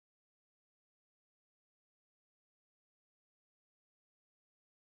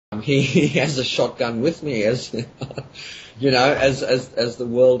He has a shotgun with me as, as the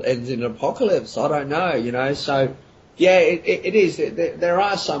world ends in an apocalypse. I don't know, so yeah, it is. There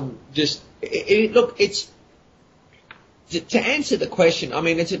are some look, it's, to answer the question, I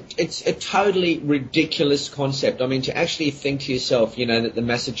mean, it's a totally ridiculous concept. I mean, to actually think to yourself, that the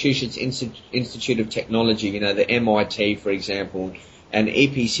Massachusetts Institute of Technology, the MIT, for example, and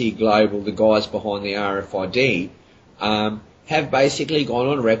EPC Global, the guys behind the RFID, have basically gone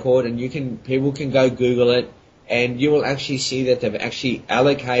on record, and people can go Google it, and you will actually see that they've actually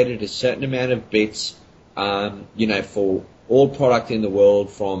allocated a certain amount of bits, for all product in the world,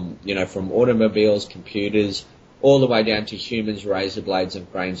 from automobiles, computers, all the way down to humans, razor blades,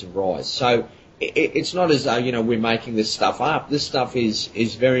 and grains of rice. So it's not as though, we're making this stuff up. This stuff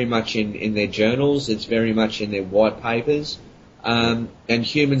is very much in their journals. It's very much in their white papers. And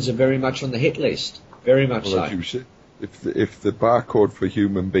humans are very much on the hit list. Very much so. As you said, if the barcode for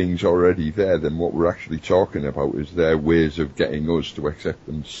human beings already there, then what we're actually talking about is their ways of getting us to accept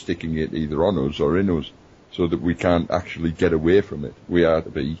them, sticking it either on us or in us, so that we can't actually get away from it. We are to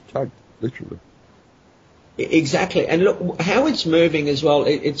be tagged, literally. Exactly. And look, how it's moving as well,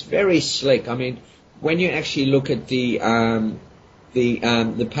 it's very slick. I mean, when you actually look at the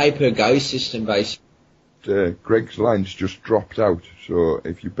pay-per-go system based. Greg's line's just dropped out, so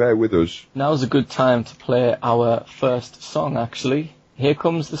if you bear with us. Now's a good time to play our first song, actually. Here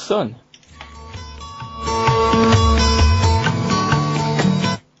Comes the Sun.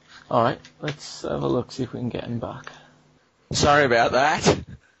 Alright, let's have a look, see if we can get him back. Sorry about that.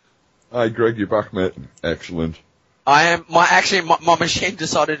 Hi Greg, you're back, mate. Excellent. I am. My machine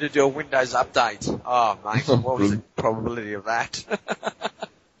decided to do a Windows update. Oh, mate, what was the probability of that?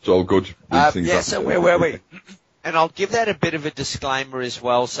 It's all good. So where were we? And I'll give that a bit of a disclaimer as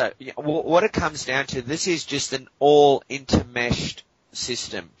well. So what it comes down to, this is just an all intermeshed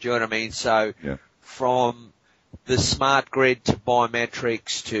system. Do you know what I mean? So from the smart grid to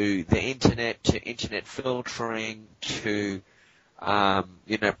biometrics to the internet to internet filtering to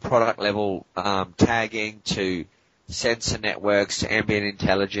product level tagging to sensor networks to ambient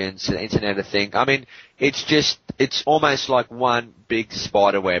intelligence to the Internet of Things. I mean, it's almost like one big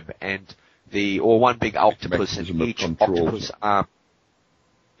spider web or one big octopus, and each octopus arm.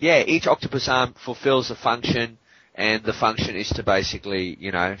 Yeah, each octopus arm fulfills a function, and the function is to basically,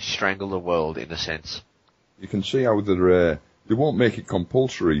 strangle the world in a sense. You can see how they won't make it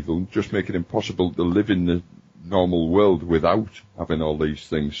compulsory, they'll just make it impossible to live in the normal world without having all these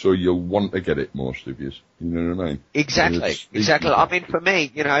things, so you'll want to get it, most of you. You know what I mean? Exactly. I mean, for me,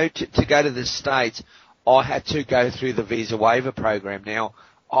 to go to the States, I had to go through the visa waiver program. Now,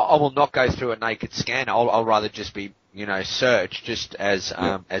 I will not go through a naked scan. I'll rather just be, searched just as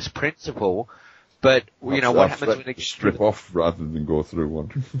principle. But, what happens when you strip off rather than go through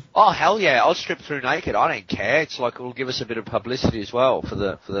one? Oh, hell yeah. I'll strip through naked. I don't care. It's like it'll give us a bit of publicity as well for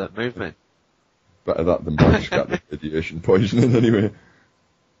the movement. Better that than backscatter radiation poisoning, anyway.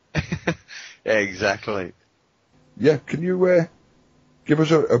 Yeah, exactly. Yeah, can you give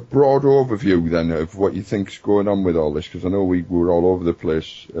us a broad overview then of what you think's going on with all this? Because I know we were all over the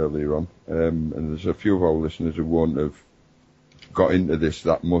place earlier on, and there's a few of our listeners who won't have got into this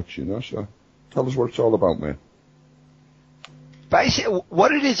that much, so tell us what it's all about, mate. Basically,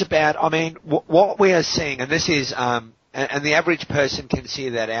 what it is about, I mean, what we are seeing, and this is, and the average person can see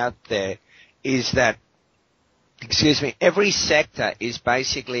that out there, is that, every sector is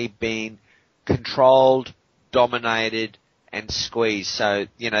basically being controlled, dominated, and squeezed. So,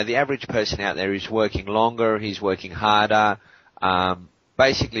 the average person out there is working longer, he's working harder,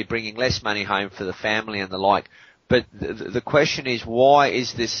 basically bringing less money home for the family and the like. But the question is, why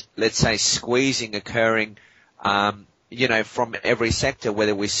is this, let's say, squeezing occurring, from every sector,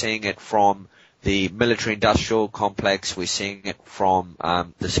 whether we're seeing it from the military-industrial complex, we're seeing it from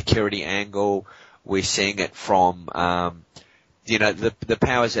the security angle, we're seeing it from, the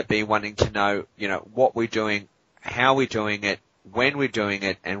powers that be wanting to know, what we're doing, how we're doing it, when we're doing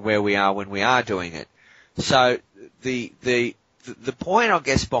it, and where we are when we are doing it. So the point, I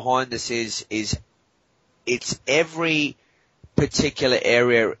guess, behind this is it's every particular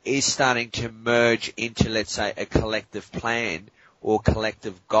area is starting to merge into, let's say, a collective plan or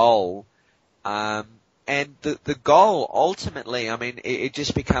collective goal. And the goal ultimately, I mean, it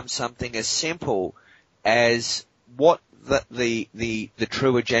just becomes something as simple as what the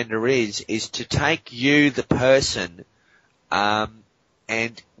true agenda is to take you, the person,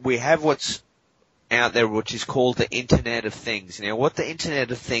 and we have what's out there which is called the Internet of Things. Now, what the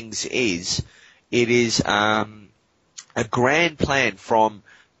Internet of Things is, it is a grand plan from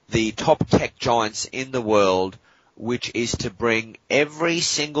the top tech giants in the world, which is to bring every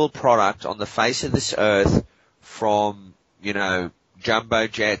single product on the face of this earth, from, jumbo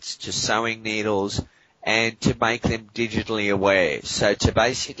jets to sewing needles, and to make them digitally aware. So to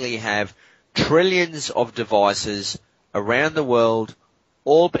basically have trillions of devices around the world,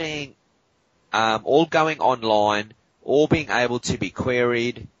 all going online, all being able to be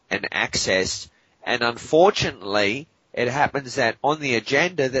queried and accessed. And unfortunately, it happens that on the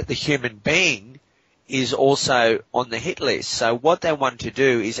agenda that the human being is also on the hit list. So what they want to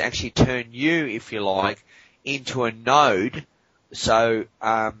do is actually turn you, if you like, into a node. So,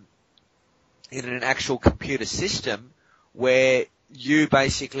 in an actual computer system where you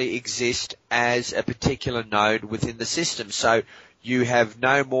basically exist as a particular node within the system. So you have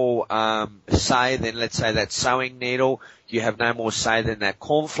no more say than, let's say, that sewing needle. You have no more say than that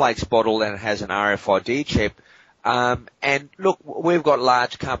cornflakes bottle that has an RFID chip. And look, we've got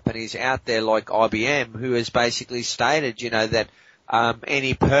large companies out there like IBM who has basically stated, that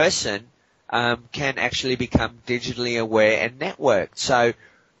any person can actually become digitally aware and networked. So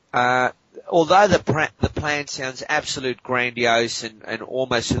although the plan sounds absolute grandiose and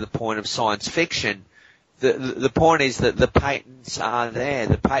almost to the point of science fiction, the point is that the patents are there.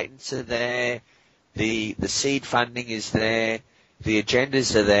 The patents are there. The seed funding is there. The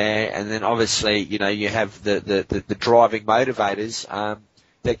agendas are there, and then obviously, you have the driving motivators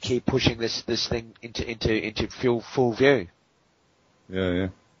that keep pushing this thing into full view. Yeah.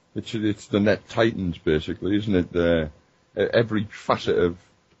 It's the net titans, basically, isn't it? Every facet of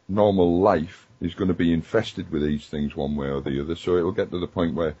normal life is going to be infested with these things one way or the other. So it'll get to the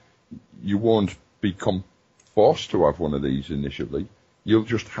point where you won't become forced to have one of these initially. You'll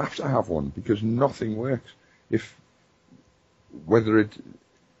just have to have one because nothing works. Whether it's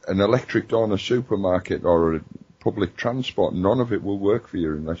an electric door in a supermarket or a public transport, none of it will work for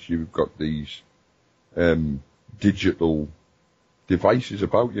you unless you've got these digital devices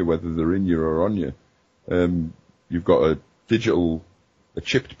about you, whether they're in you or on you. You've got a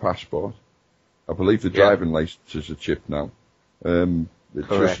chipped passport. I believe the driving license is a chip now.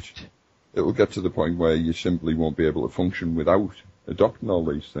 Correct. It'll get to the point where you simply won't be able to function without adopting all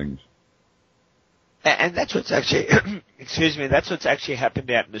these things. And that's what's actually, that's what's actually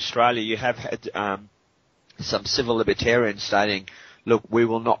happened out in Australia. You have had some civil libertarians stating, look, we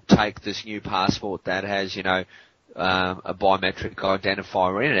will not take this new passport that has, a biometric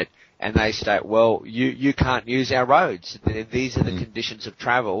identifier in it. And they state, well, you can't use our roads. These are the conditions of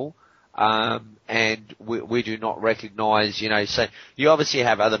travel, and we do not recognise, so you obviously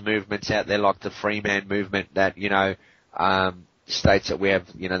have other movements out there like the free man movement that, states that we have,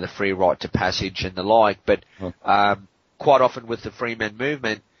 the free right to passage and the like, but quite often with the free man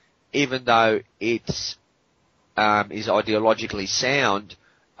movement, even though it's is ideologically sound,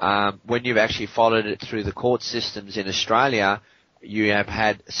 when you've actually followed it through the court systems in Australia, you have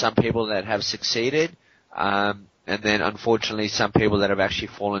had some people that have succeeded, and then unfortunately some people that have actually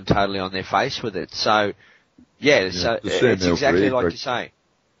fallen totally on their face with it. So, so it's exactly like you say.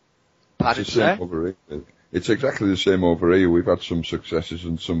 Pardon, sir? It's exactly the same over here. We've had some successes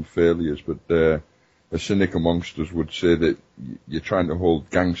and some failures, but a cynic amongst us would say that you're trying to hold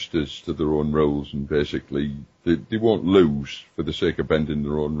gangsters to their own rules, and basically they won't lose for the sake of bending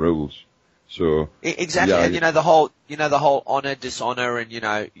their own rules. So exactly, and the whole honor, dishonor,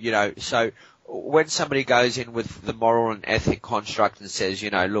 and so when somebody goes in with the moral and ethic construct and says,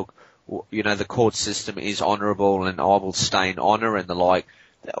 look, the court system is honourable and I will stay in honour and the like.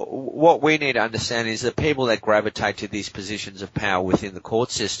 What we need to understand is that people that gravitate to these positions of power within the court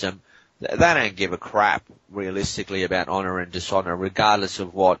system, they don't give a crap realistically about honour and dishonour, regardless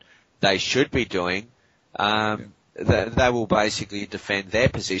of what they should be doing. They will basically defend their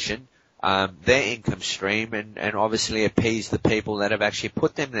position, their income stream, and obviously appease the people that have actually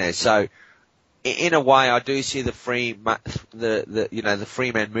put them there. So, in a way, I do see the free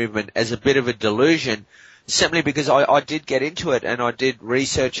man movement as a bit of a delusion. Simply because I did get into it and I did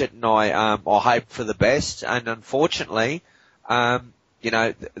research it and I hoped for the best, and unfortunately, that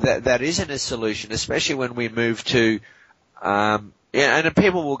isn't a solution, especially when we move to, and then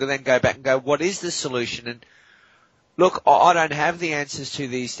people will then go back and go, what is the solution? And look, I don't have the answers to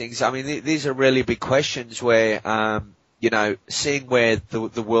these things. I mean, these are really big questions where, seeing where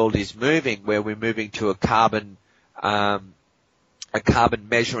the world is moving, where we're moving to a carbon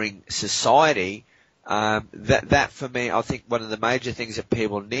measuring society. That for me, I think one of the major things that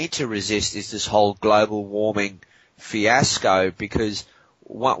people need to resist is this whole global warming fiasco, because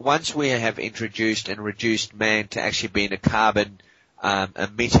once we have introduced and reduced man to actually being a carbon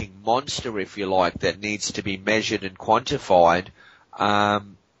emitting monster, if you like, that needs to be measured and quantified,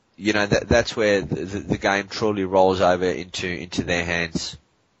 that's where the game truly rolls over into their hands.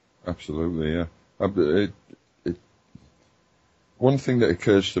 Absolutely, yeah. One thing that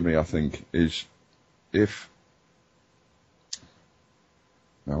occurs to me, I think, is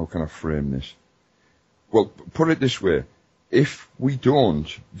how can I frame this? Well, put it this way. If we don't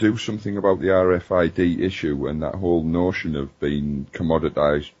do something about the RFID issue and that whole notion of being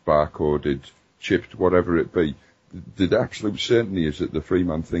commoditized, barcoded, chipped, whatever it be, the absolute certainty is that the free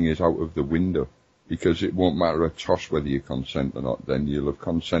man thing is out of the window, because it won't matter a toss whether you consent or not. Then you'll have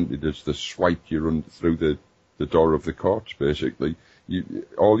consented as the swipe you run through the door of the courts, basically.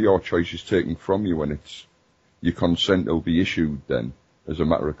 All your choice is taken from you when your consent will be issued then, as a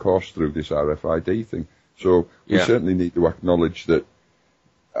matter of course, through this RFID thing. So we certainly need to acknowledge that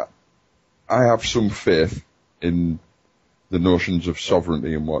I have some faith in the notions of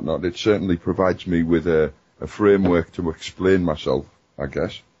sovereignty and whatnot. It certainly provides me with a framework to explain myself, I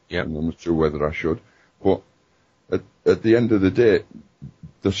guess. Yep. And I'm not sure whether I should. But at the end of the day,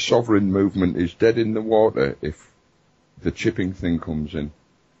 the sovereign movement is dead in the water if the chipping thing comes in.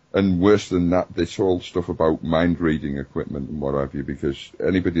 And worse than that, this whole stuff about mind-reading equipment and what have you, because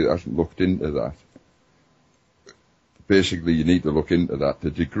anybody that hasn't looked into that, basically you need to look into that.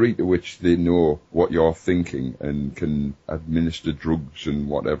 The degree to which they know what you're thinking and can administer drugs and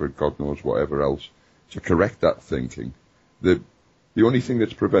whatever, God knows whatever else, to correct that thinking. The only thing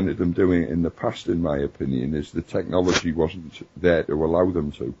that's prevented them doing it in the past, in my opinion, is the technology wasn't there to allow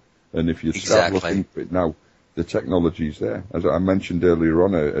them to. And if you start looking into it now, the technology's there. As I mentioned earlier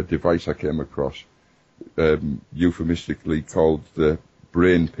on, a device I came across, euphemistically called the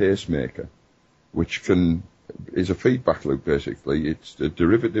brain pacemaker, which is a feedback loop, basically. It's a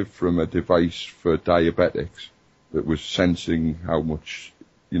derivative from a device for diabetics that was sensing how much,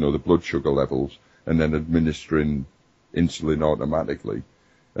 the blood sugar levels, and then administering insulin automatically.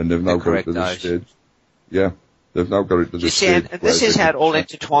 And they've now got it to the stage. Yeah, they've now got it to the stage. And this is how it all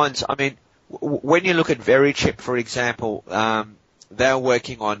intertwines. I mean, when you look at Verichip, for example, they're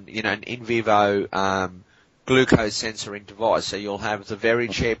working on, an in vivo glucose sensoring device. So you'll have the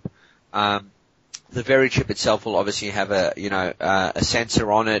Verichip. The Verichip itself will obviously have a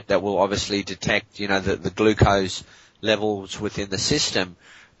sensor on it that will obviously detect, the glucose levels within the system.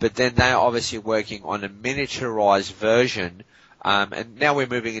 But then they're obviously working on a miniaturized version. And now we're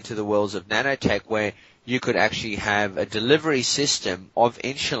moving into the worlds of nanotech, where you could actually have a delivery system of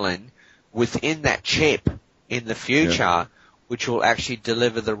insulin within that chip in the future, which will actually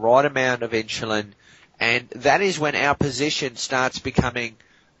deliver the right amount of insulin. And that is when our position starts becoming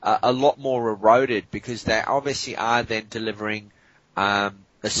a lot more eroded, because they obviously are then delivering a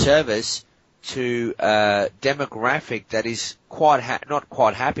service to a demographic that is not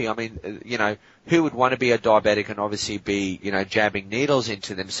quite happy. I mean, who would want to be a diabetic and obviously be, jabbing needles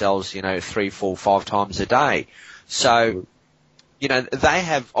into themselves, 3, 4, 5 times a day? So, they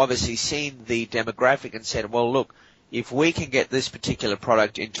have obviously seen the demographic and said, well, look, if we can get this particular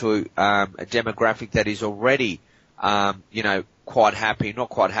product into a demographic that is already, quite happy, not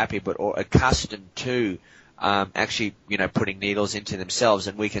quite happy, but accustomed to actually, putting needles into themselves,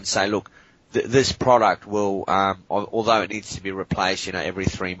 and we can say, look, this product will, although it needs to be replaced, every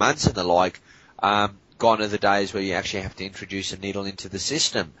 3 months and the like, gone are the days where you actually have to introduce a needle into the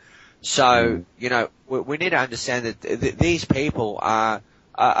system. So, we need to understand that these people are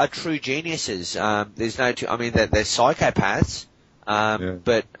true geniuses. There's no, they're psychopaths,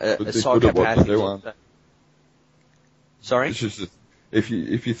 but a psychopath. Sorry? If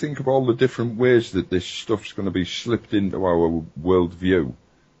you think of all the different ways that this stuff's going to be slipped into our world view,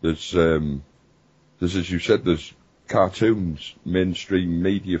 there's, as you said, there's cartoons, mainstream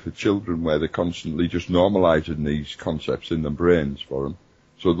media for children, where they're constantly just normalizing these concepts in their brains for them.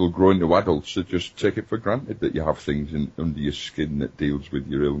 So they'll grow into adults that just take it for granted that you have things under your skin that deals with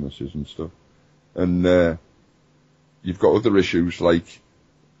your illnesses and stuff. And you've got other issues like,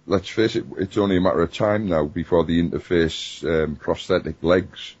 let's face it, it's only a matter of time now before they interface prosthetic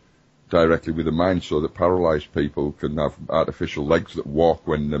legs directly with the mind, so that paralysed people can have artificial legs that walk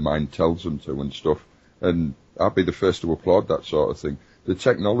when the mind tells them to and stuff. And I'd be the first to applaud that sort of thing. The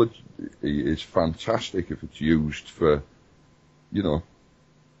technology is fantastic if it's used for,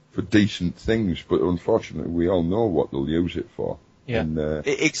 for decent things, but unfortunately we all know what they'll use it for. Yeah. And,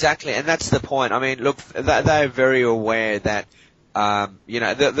 exactly, and that's the point. I mean, look, they're very aware that,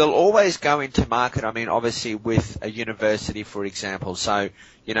 they'll always go into market, obviously with a university, for example. So,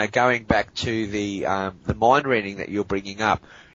 going back to the mind reading that you're bringing up,